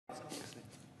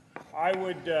I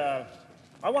want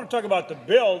to talk about the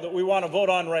bill that we want to vote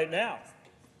on right now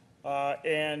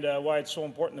and why it's so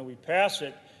important that we pass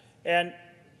it. And,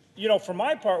 you know, for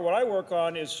my part, what I work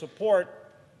on is support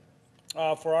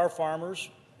for our farmers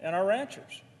and our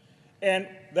ranchers. And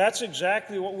that's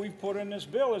exactly what we've put in this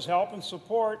bill, is help and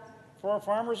support for our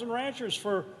farmers and ranchers,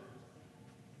 for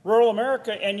rural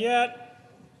America. And yet,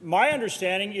 my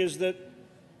understanding is that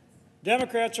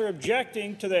Democrats are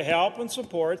objecting to the help and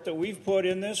support that we've put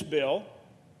in this bill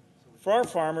for our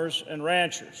farmers and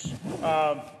ranchers.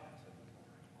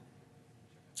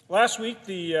 Last week,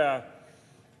 the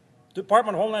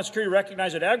Department of Homeland Security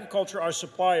recognized that agriculture, our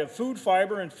supply of food,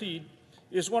 fiber, and feed,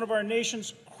 is one of our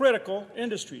nation's critical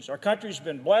industries. Our country's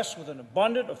been blessed with an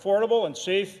abundant, affordable, and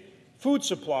safe food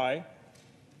supply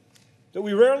that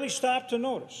we rarely stop to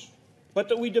notice, but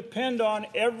that we depend on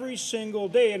every single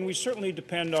day, and we certainly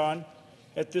depend on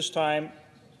at this time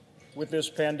with this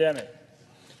pandemic.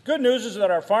 Good news is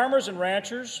that our farmers and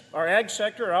ranchers, our ag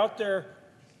sector, are out there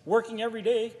working every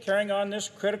day, carrying on this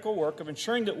critical work of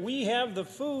ensuring that we have the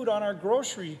food on our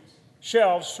grocery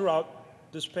shelves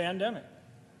throughout this pandemic.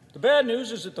 The bad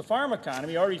news is that the farm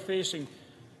economy, already facing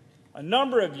a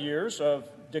number of years of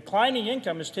declining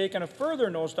income, has taken a further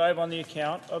nosedive on the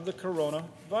account of the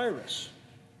coronavirus.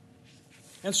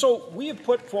 And so we have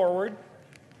put forward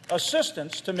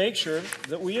assistance to make sure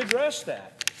that we address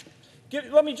that.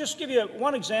 Let me just give you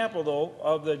one example, though,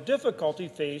 of the difficulty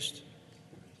faced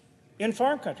in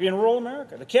farm country, in rural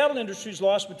America. The cattle industry has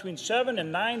lost between $7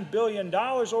 and $9 billion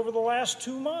over the last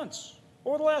 2 months.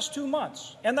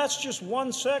 And that's just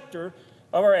one sector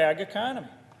of our ag economy.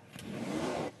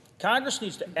 Congress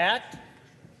needs to act,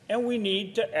 and we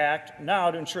need to act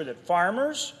now to ensure that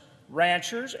farmers,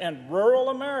 ranchers, and rural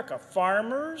America,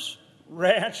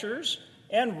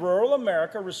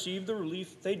 receive the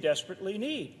relief they desperately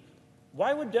need.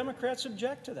 Why would Democrats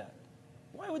object to that?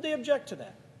 Why would they object to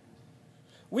that?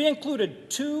 We included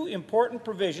two important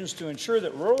provisions to ensure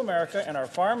that rural America and our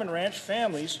farm and ranch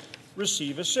families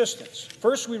receive assistance.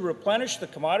 First, we replenished the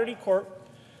Commodity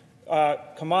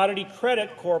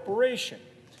Credit Corporation,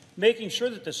 making sure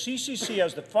that the CCC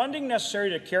has the funding necessary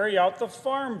to carry out the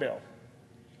Farm Bill,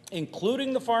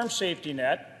 including the Farm Safety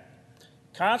Net,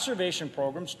 conservation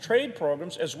programs, trade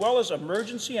programs, as well as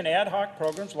emergency and ad hoc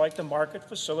programs like the Market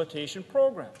Facilitation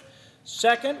Program.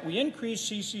 Second, we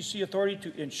increased CCC authority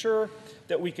to ensure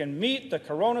that we can meet the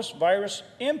coronavirus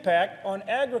impact on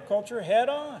agriculture head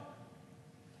on.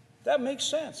 That makes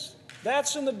sense.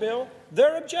 That's in the bill.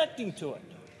 They're objecting to it.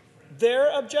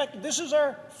 This is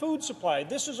our food supply.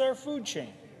 This is our food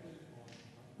chain.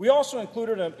 We also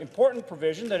included an important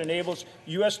provision that enables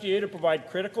USDA to provide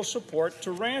critical support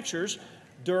to ranchers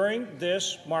during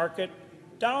this market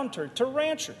downturn, to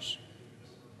ranchers.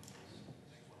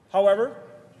 However,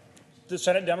 the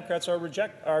Senate Democrats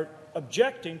are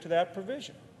objecting to that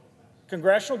provision.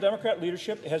 Congressional Democrat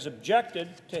leadership has objected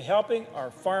to helping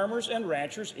our farmers and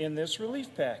ranchers in this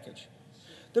relief package.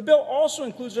 The bill also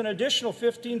includes an additional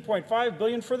 $15.5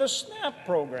 billion for the SNAP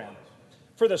program,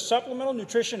 for the Supplemental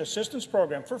Nutrition Assistance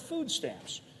Program, for food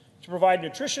stamps, to provide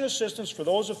nutrition assistance for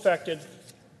those affected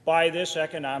by this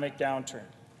economic downturn.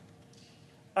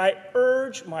 I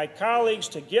urge my colleagues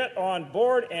to get on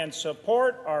board and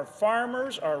support our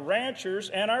farmers, our ranchers,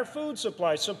 and our food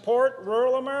supply. Support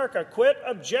rural America. Quit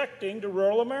objecting to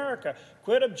rural America.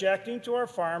 Quit objecting to our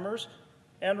farmers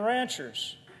and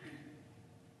ranchers.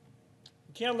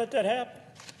 We can't let that happen.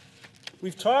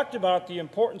 We've talked about the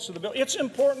importance of the bill. It's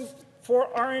important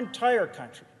for our entire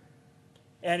country.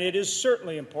 And it is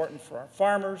certainly important for our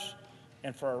farmers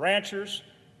and for our ranchers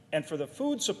and for the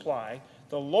food supply,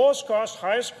 the lowest cost,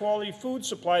 highest quality food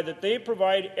supply that they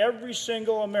provide every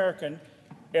single American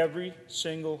every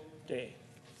single day.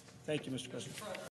 Thank you, Mr. President.